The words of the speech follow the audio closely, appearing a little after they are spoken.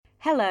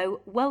Hello,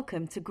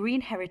 welcome to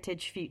Green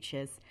Heritage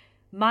Futures.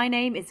 My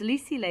name is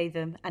Lucy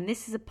Latham, and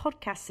this is a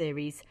podcast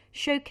series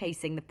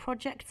showcasing the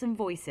projects and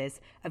voices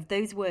of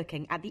those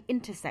working at the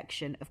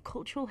intersection of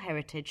cultural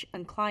heritage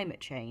and climate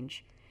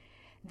change.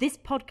 This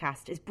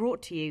podcast is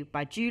brought to you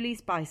by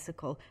Julie's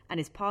Bicycle and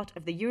is part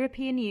of the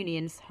European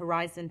Union's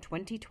Horizon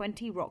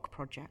 2020 ROC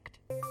project.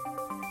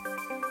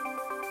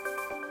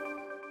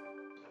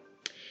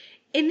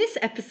 In this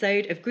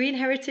episode of Green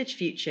Heritage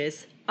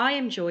Futures, I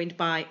am joined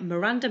by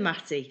Miranda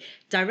Mattei,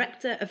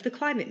 Director of the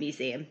Climate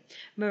Museum.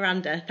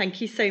 Miranda,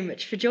 thank you so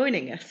much for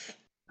joining us.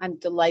 I'm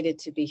delighted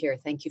to be here.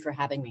 Thank you for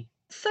having me.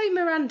 So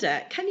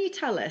Miranda, can you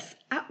tell us,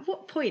 at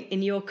what point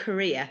in your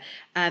career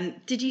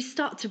did you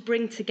start to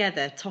bring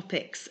together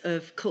topics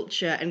of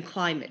culture and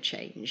climate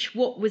change?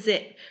 What was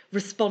it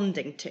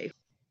responding to?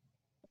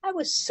 I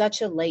was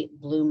such a late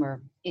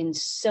bloomer in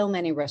so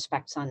many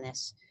respects on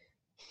this.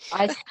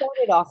 I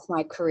started off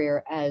my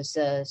career as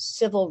a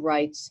civil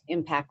rights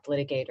impact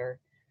litigator,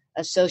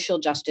 a social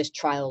justice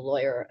trial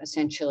lawyer,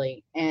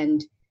 essentially.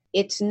 And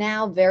it's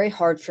now very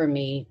hard for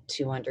me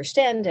to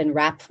understand and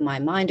wrap my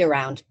mind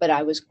around, but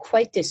I was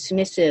quite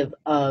dismissive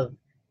of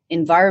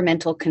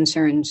environmental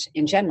concerns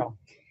in general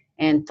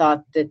and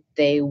thought that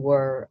they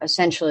were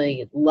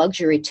essentially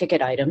luxury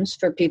ticket items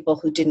for people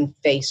who didn't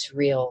face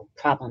real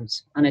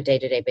problems on a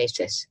day-to-day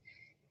basis.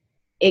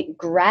 It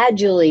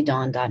gradually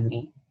dawned on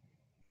me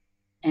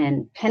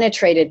and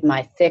penetrated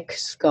my thick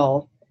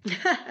skull.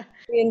 The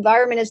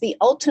environment is the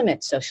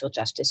ultimate social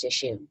justice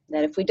issue,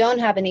 that if we don't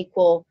have an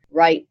equal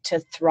right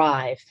to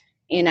thrive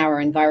in our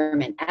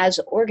environment as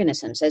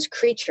organisms, as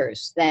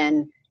creatures,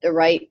 then the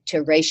right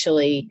to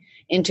racially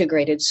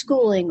integrated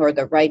schooling or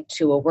the right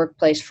to a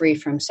workplace free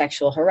from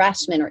sexual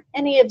harassment or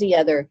any of the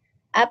other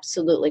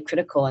absolutely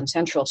critical and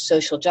central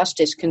social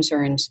justice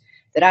concerns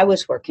that I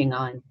was working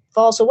on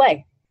falls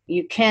away.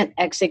 You can't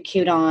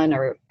execute on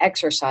or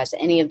exercise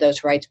any of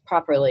those rights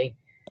properly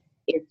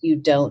if you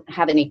don't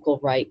have an equal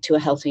right to a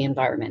healthy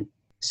environment.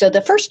 So the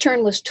first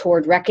turn was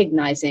toward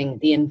recognizing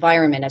the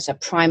environment as a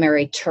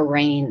primary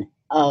terrain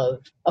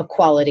of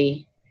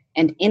equality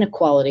and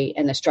inequality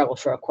and the struggle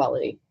for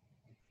equality.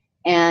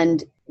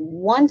 And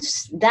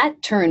once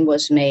that turn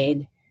was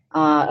made,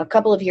 a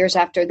couple of years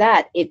after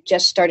that, it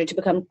just started to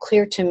become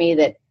clear to me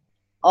that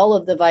all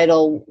of the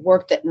vital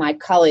work that my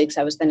colleagues,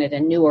 I was then at a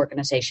new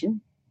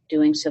organization,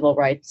 doing civil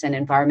rights and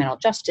environmental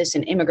justice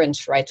and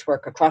immigrants' rights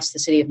work across the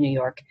city of New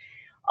York.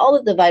 All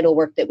of the vital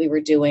work that we were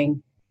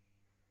doing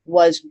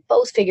was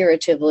both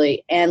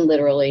figuratively and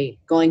literally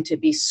going to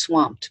be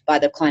swamped by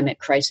the climate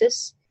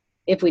crisis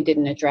if we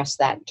didn't address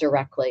that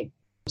directly.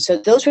 So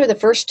those were the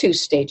first two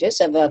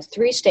stages of a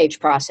three-stage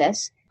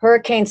process.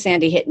 Hurricane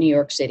Sandy hit New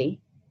York City.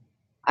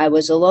 I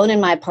was alone in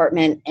my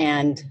apartment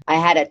and I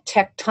had a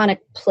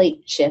tectonic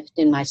plate shift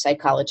in my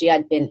psychology.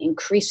 I'd been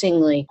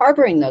increasingly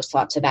harboring those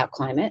thoughts about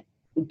climate,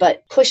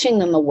 but pushing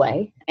them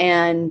away.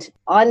 And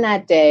on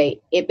that day,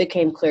 it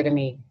became clear to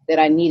me that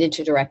I needed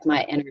to direct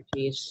my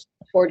energies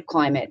toward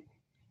climate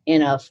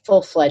in a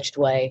full-fledged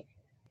way.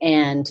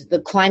 And the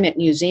Climate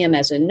Museum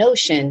as a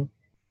notion,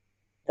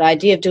 the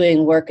idea of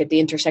doing work at the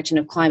intersection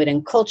of climate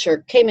and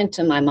culture came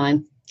into my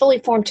mind fully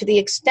formed to the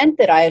extent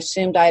that I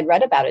assumed I had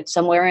read about it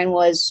somewhere and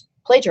was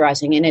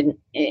plagiarizing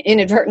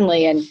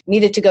inadvertently and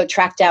needed to go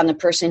track down the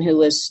person who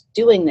was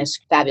doing this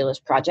fabulous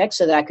project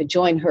so that I could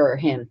join her or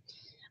him.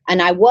 And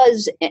I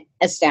was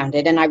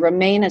astounded, and I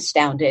remain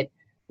astounded,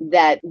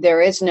 that there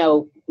is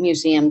no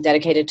museum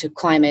dedicated to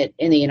climate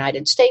in the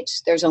United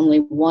States. There's only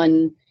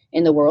one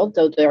in the world,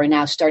 though there are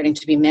now starting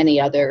to be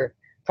many other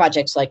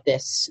projects like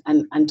this,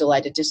 I'm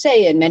delighted to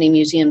say, and many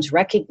museums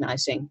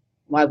recognizing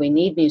why we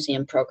need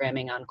museum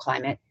programming on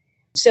climate.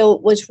 So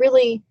it was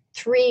really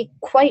three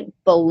quite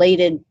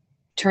belated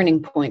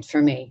turning points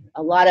for me.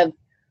 A lot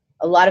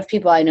of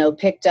people I know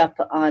picked up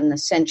on the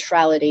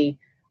centrality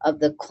of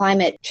the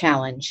climate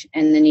challenge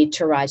and the need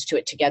to rise to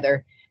it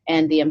together,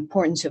 and the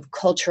importance of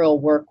cultural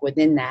work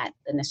within that,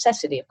 the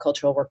necessity of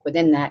cultural work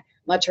within that,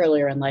 much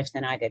earlier in life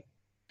than I did.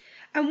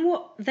 And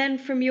what then,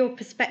 from your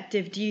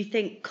perspective, do you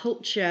think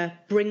culture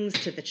brings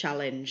to the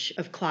challenge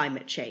of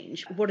climate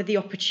change? What are the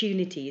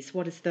opportunities?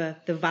 What is the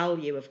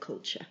value of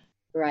culture?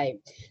 Right.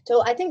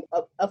 So I think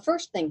a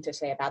first thing to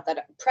say about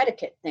that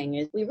predicate thing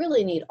is we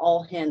really need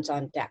all hands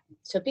on deck.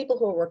 So people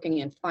who are working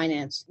in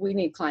finance, we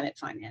need climate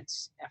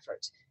finance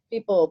efforts.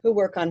 People who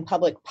work on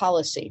public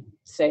policy,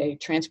 say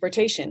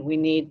transportation, we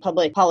need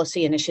public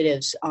policy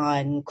initiatives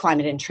on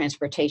climate and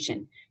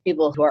transportation.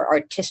 People who are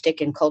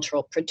artistic and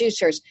cultural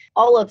producers,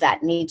 all of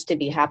that needs to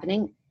be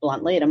happening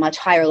bluntly at a much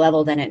higher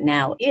level than it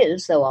now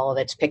is, though all of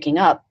it's picking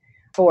up,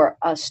 for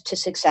us to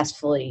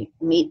successfully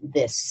meet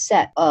this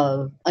set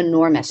of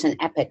enormous and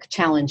epic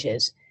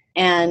challenges.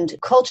 And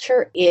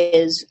culture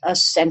is a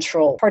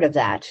central part of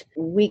that.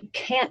 We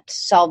can't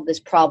solve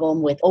this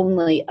problem with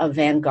only a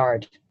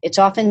vanguard. It's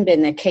often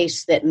been the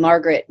case that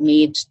Margaret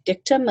Mead's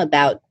dictum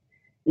about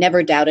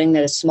never doubting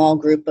that a small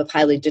group of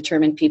highly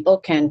determined people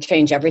can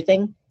change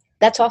everything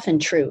That's often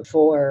true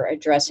for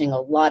addressing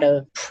a lot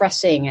of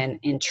pressing and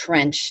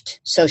entrenched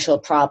social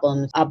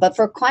problems. But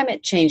for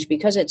climate change,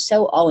 because it's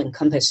so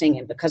all-encompassing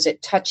and because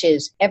it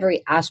touches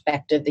every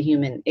aspect of the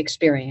human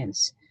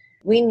experience,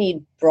 we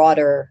need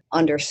broader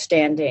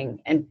understanding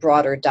and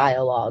broader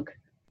dialogue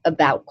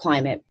about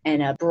climate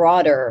and a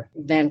broader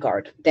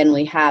vanguard than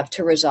we have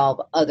to resolve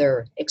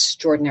other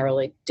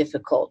extraordinarily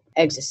difficult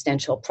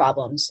existential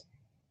problems.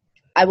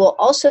 I will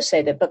also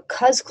say that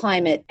because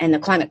climate and the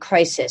climate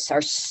crisis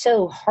are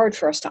so hard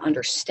for us to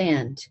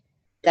understand,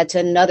 that's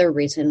another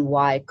reason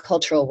why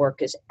cultural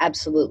work is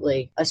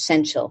absolutely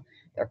essential.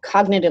 They're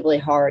cognitively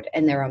hard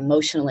and they're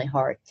emotionally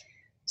hard.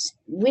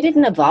 We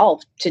didn't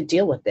evolve to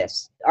deal with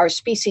this. Our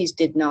species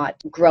did not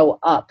grow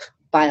up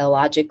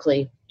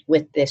biologically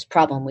with this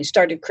problem. We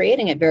started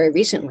creating it very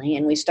recently,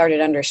 and we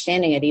started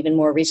understanding it even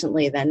more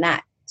recently than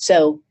that.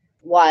 So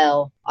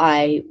while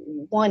I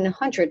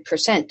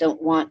 100%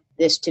 don't want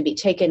this to be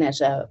taken as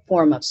a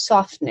form of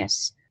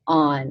softness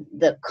on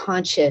the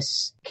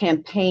conscious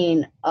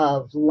campaign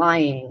of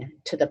lying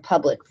to the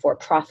public for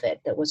profit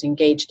that was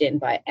engaged in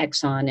by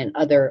Exxon and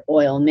other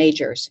oil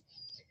majors,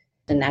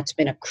 and that's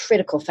been a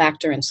critical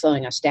factor in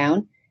slowing us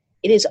down,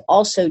 it is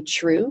also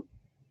true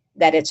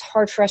that it's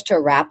hard for us to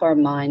wrap our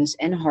minds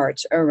and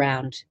hearts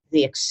around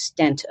the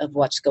extent of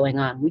what's going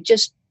on. We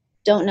just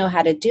don't know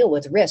how to deal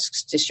with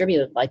risks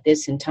distributed like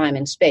this in time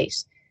and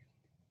space.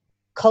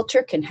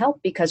 Culture can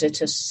help because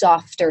it's a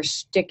softer,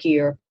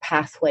 stickier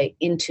pathway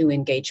into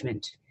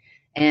engagement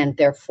and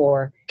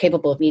therefore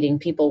capable of meeting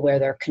people where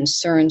their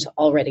concerns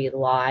already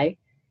lie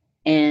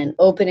and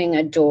opening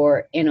a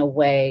door in a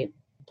way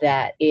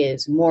that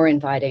is more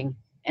inviting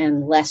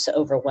and less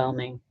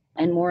overwhelming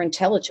and more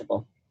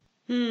intelligible.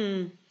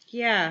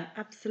 Yeah,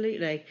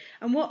 absolutely.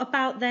 And what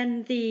about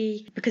then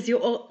because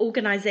your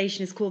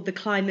organisation is called the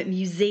Climate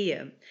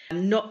Museum,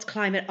 not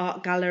Climate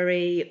Art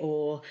Gallery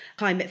or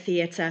Climate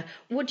Theatre.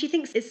 What do you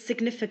think is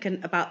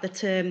significant about the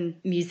term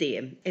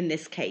museum in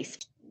this case?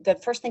 The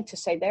first thing to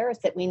say there is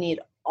that we need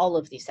all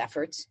of these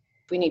efforts.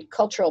 We need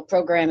cultural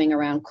programming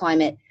around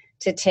climate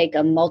to take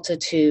a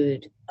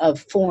multitude of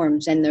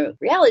forms. And the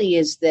reality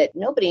is that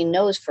nobody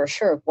knows for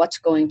sure what's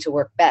going to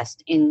work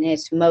best in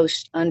this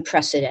most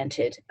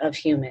unprecedented of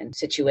human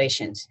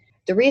situations.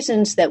 The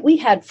reasons that we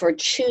had for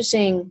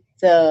choosing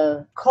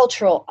the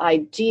cultural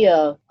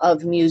idea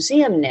of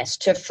museumness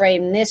to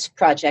frame this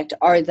project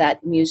are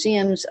that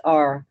museums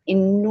are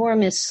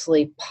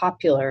enormously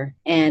popular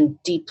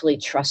and deeply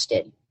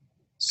trusted.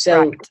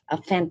 So right.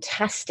 A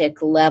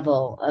fantastic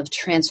level of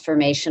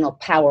transformational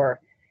power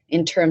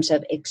in terms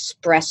of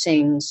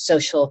expressing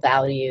social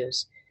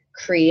values,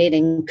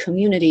 creating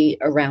community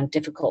around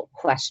difficult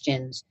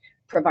questions,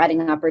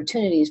 providing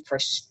opportunities for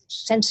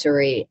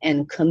sensory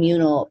and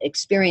communal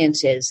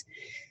experiences.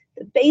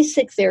 The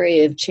basic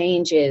theory of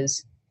change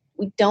is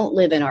we don't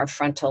live in our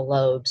frontal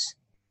lobes.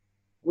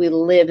 We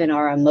live in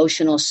our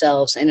emotional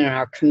selves and in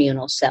our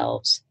communal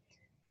selves.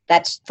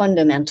 That's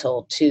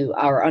fundamental to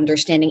our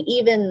understanding.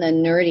 Even the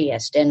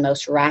nerdiest and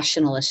most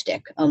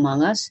rationalistic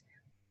among us,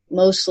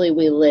 mostly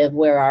we live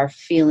where our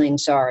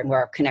feelings are and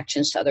where our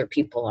connections to other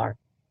people are.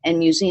 And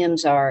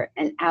museums are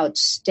an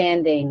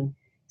outstanding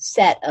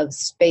set of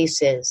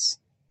spaces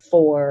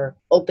for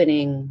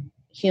opening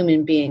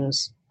human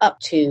beings up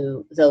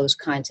to those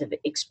kinds of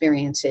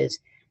experiences,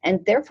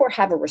 and therefore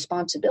have a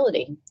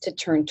responsibility to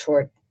turn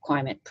toward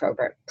climate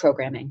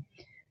programming.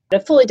 A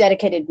fully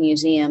dedicated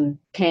museum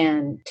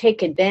can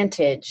take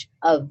advantage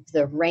of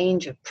the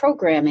range of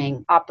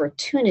programming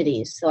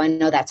opportunities. So I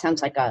know that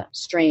sounds like a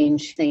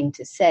strange thing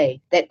to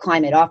say that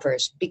climate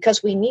offers,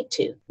 because we need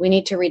to. We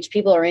need to reach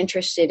people who are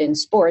interested in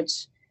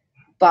sports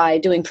by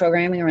doing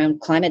programming around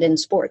climate and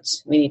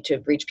sports. We need to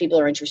reach people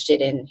who are interested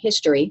in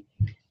history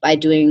by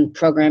doing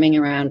programming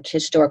around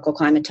historical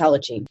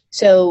climatology.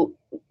 So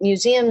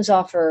museums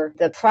offer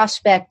the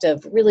prospect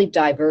of really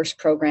diverse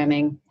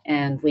programming,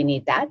 and we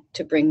need that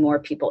to bring more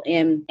people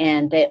in.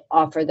 And they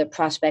offer the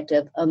prospect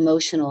of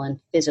emotional and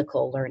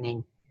physical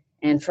learning.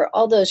 And for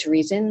all those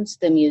reasons,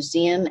 the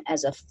museum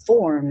as a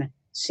form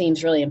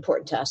seems really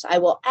important to us. I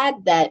will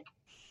add that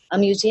a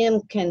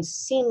museum can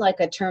seem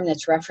like a term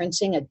that's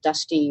referencing a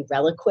dusty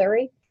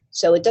reliquary,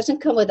 so it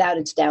doesn't come without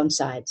its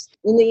downsides.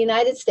 In the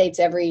United States,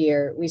 every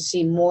year, we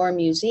see more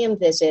museum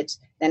visits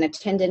than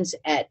attendance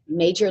at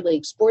major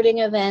league sporting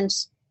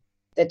events,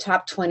 the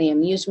top 20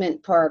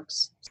 amusement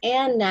parks,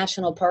 and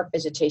national park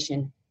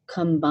visitation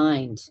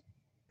combined.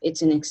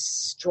 It's an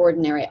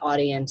extraordinary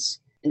audience,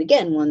 and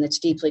again, one that's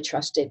deeply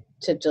trusted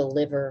to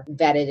deliver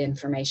vetted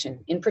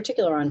information, in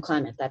particular on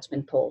climate that's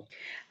been polled.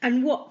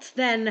 And what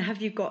then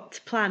have you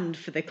got planned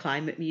for the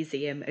Climate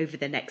Museum over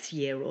the next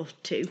year or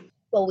two?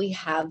 Well, we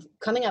have,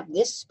 coming up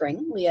this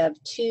spring, we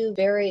have two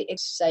very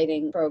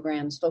exciting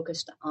programs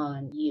focused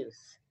on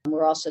youth.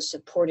 We're also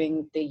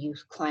supporting the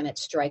Youth Climate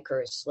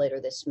Strikers later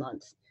this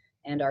month,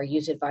 and our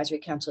Youth Advisory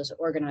Council is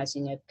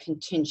organizing a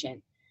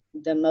contingent,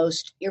 the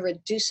most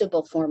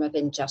irreducible form of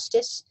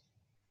injustice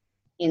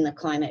in the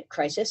climate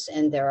crisis,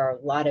 and there are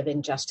a lot of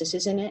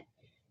injustices in it,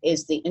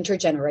 is the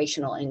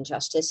intergenerational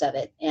injustice of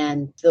it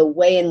and the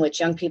way in which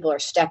young people are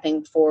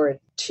stepping forward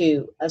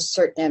to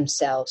assert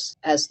themselves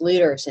as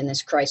leaders in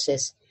this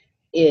crisis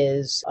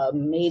is a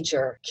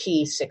major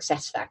key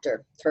success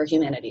factor for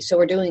humanity. So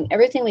we're doing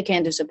everything we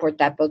can to support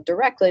that, both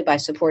directly by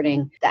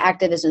supporting the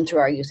activism through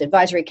our Youth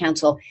Advisory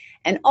Council,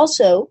 and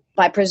also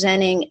by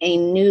presenting a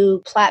new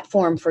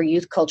platform for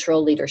youth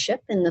cultural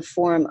leadership in the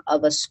form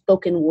of a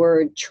spoken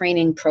word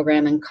training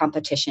program and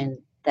competition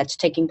that's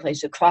taking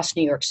place across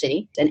New York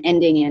City and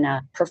ending in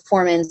a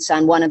performance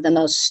on one of the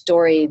most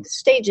storied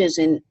stages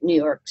in New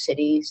York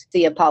City,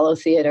 the Apollo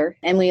Theater.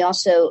 And we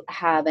also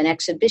have an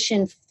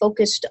exhibition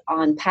focused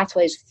on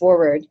pathways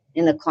forward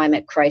in the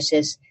climate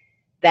crisis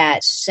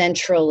that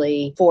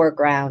centrally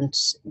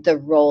foregrounds the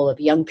role of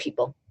young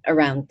people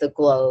around the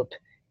globe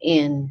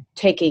in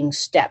taking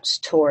steps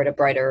toward a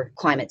brighter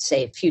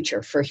climate-safe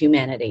future for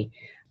humanity.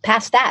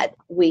 Past that,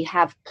 we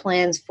have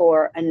plans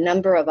for a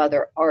number of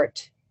other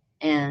art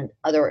and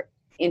other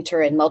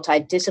inter and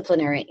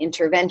multidisciplinary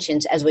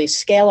interventions as we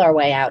scale our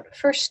way out,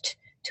 first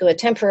to a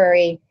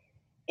temporary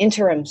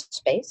interim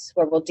space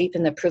where we'll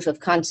deepen the proof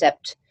of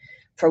concept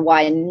for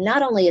why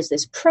not only is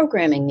this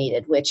programming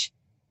needed, which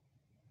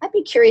I'd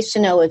be curious to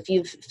know if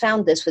you've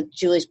found this with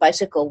Julie's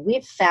Bicycle.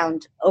 We've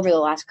found over the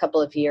last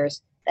couple of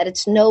years that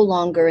it's no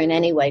longer in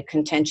any way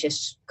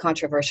contentious,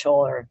 controversial,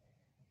 or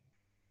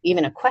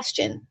even a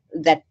question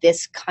that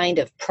this kind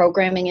of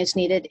programming is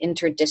needed,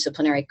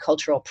 interdisciplinary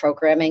cultural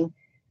programming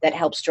that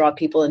helps draw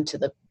people into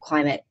the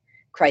climate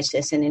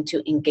crisis and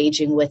into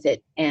engaging with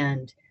it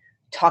and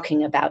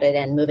talking about it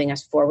and moving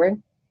us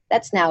forward.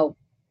 That's now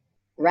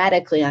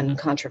radically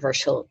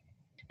uncontroversial,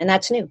 and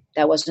that's new.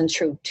 That wasn't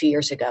true 2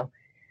 years ago.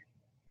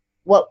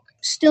 What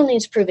still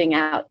needs proving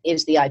out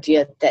is the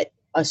idea that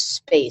a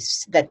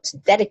space that's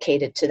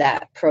dedicated to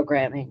that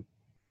programming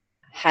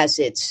has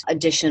its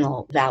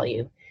additional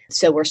value.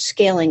 So we're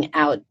scaling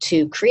out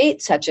to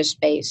create such a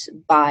space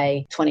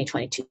by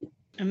 2022.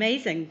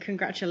 Amazing.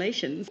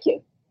 Congratulations. Thank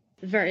you.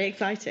 Very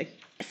exciting.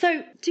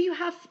 So do you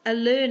have a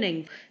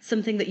learning,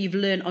 something that you've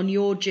learned on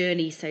your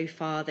journey so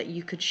far that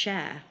you could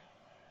share?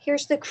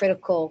 Here's the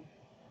critical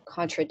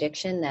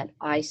contradiction that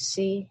I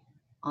see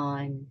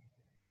on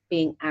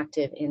being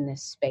active in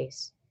this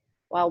space.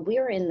 While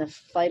we're in the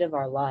fight of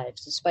our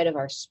lives, the fight of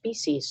our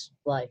species'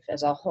 life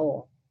as a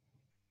whole,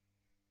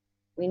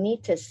 we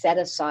need to set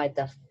aside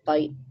the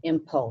fight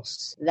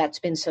impulse that's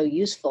been so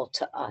useful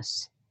to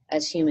us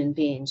as human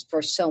beings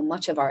for so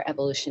much of our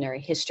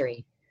evolutionary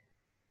history.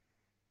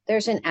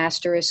 There's an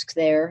asterisk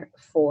there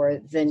for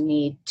the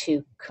need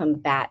to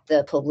combat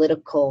the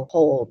political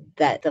hold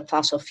that the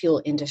fossil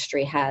fuel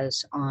industry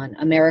has on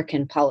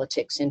American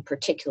politics in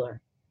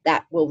particular.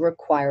 That will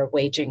require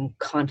waging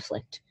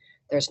conflict.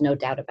 There's no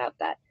doubt about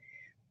that.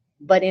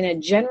 But in a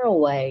general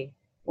way,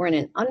 we're in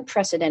an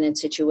unprecedented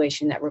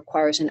situation that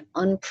requires an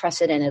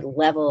unprecedented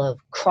level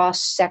of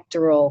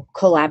cross-sectoral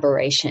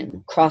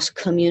collaboration,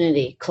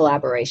 cross-community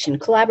collaboration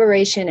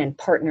and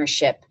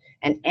partnership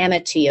and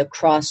amity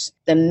across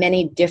the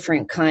many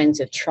different kinds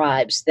of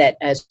tribes that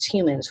as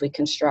humans we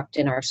construct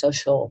in our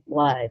social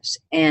lives.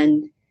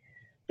 And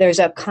there's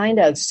a kind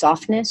of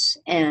softness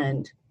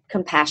and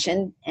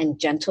compassion and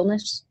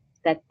gentleness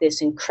that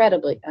this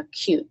incredibly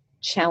acute,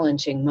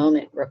 challenging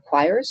moment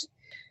requires.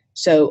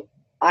 So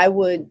I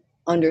would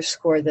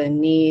underscore the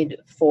need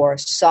for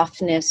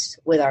softness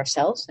with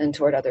ourselves and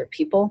toward other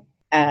people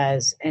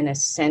as an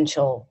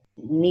essential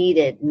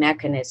needed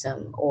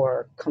mechanism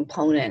or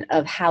component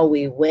of how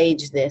we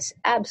wage this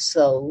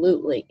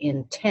absolutely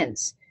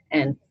intense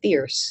and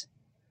fierce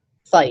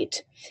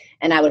fight.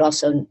 And I would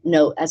also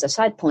note as a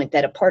side point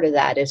that a part of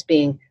that is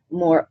being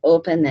more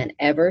open than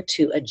ever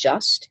to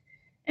adjust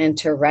and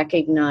to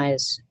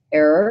recognize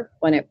error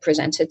when it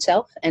presents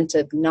itself and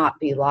to not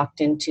be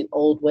locked into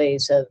old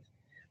ways of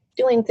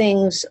doing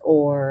things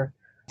or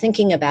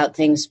thinking about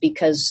things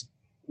because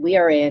we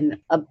are in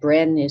a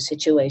brand new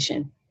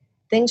situation.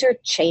 Things are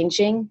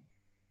changing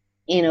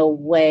in a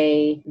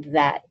way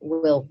that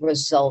will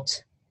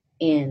result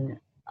in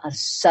a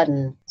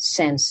sudden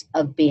sense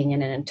of being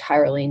in an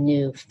entirely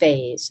new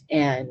phase,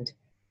 and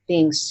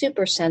being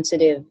super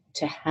sensitive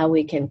to how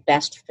we can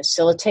best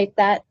facilitate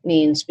that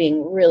means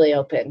being really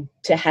open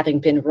to having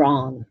been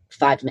wrong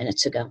 5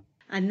 minutes ago.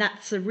 And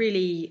that's a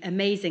really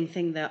amazing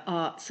thing that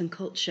arts and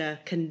culture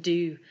can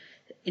do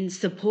in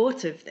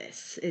support of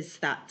this, is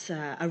that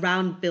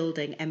around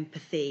building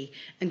empathy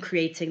and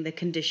creating the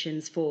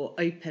conditions for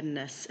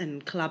openness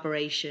and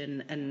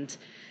collaboration and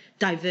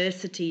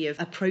diversity of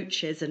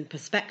approaches and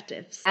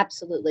perspectives.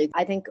 Absolutely.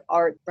 I think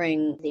art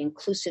brings the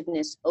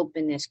inclusiveness,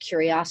 openness,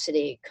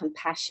 curiosity,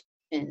 compassion,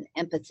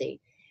 empathy.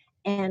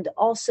 And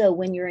also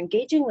when you're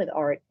engaging with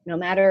art, no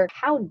matter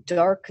how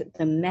dark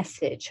the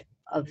message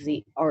of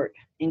the art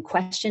in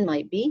question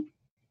might be,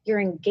 you're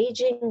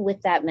engaging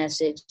with that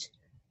message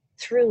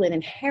through an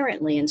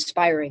inherently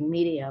inspiring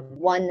medium,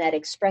 one that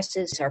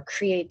expresses our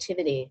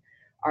creativity,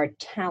 our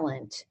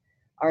talent,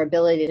 our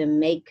ability to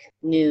make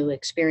new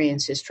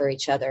experiences for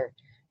each other.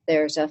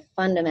 There's a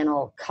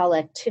fundamental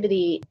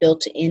collectivity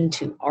built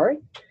into art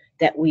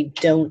that we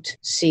don't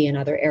see in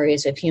other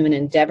areas of human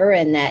endeavor,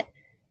 and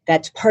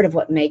that's part of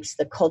what makes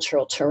the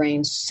cultural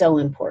terrain so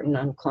important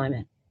on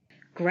climate.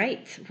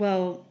 Great.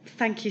 Well,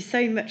 thank you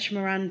so much,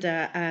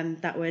 Miranda.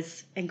 That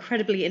was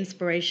incredibly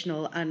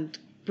inspirational and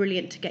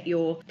brilliant to get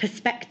your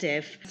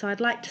perspective. So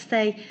I'd like to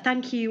say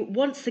thank you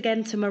once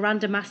again to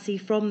Miranda Massey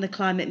from the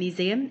Climate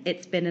Museum.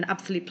 It's been an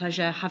absolute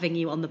pleasure having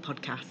you on the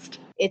podcast.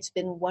 It's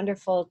been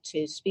wonderful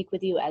to speak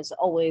with you as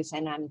always,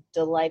 and I'm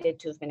delighted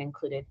to have been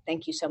included.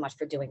 Thank you so much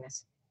for doing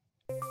this.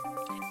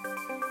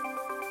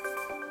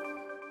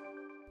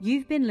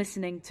 You've been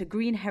listening to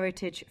Green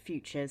Heritage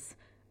Futures,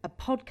 a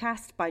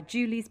podcast by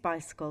Julie's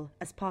Bicycle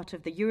as part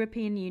of the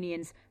European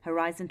Union's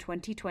Horizon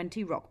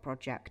 2020 Rock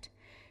Project.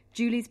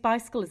 Julie's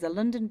Bicycle is a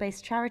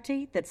London-based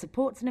charity that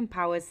supports and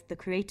empowers the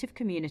creative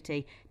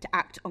community to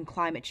act on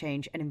climate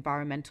change and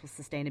environmental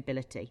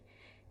sustainability.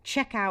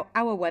 Check out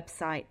our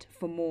website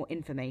for more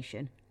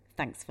information.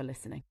 Thanks for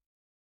listening.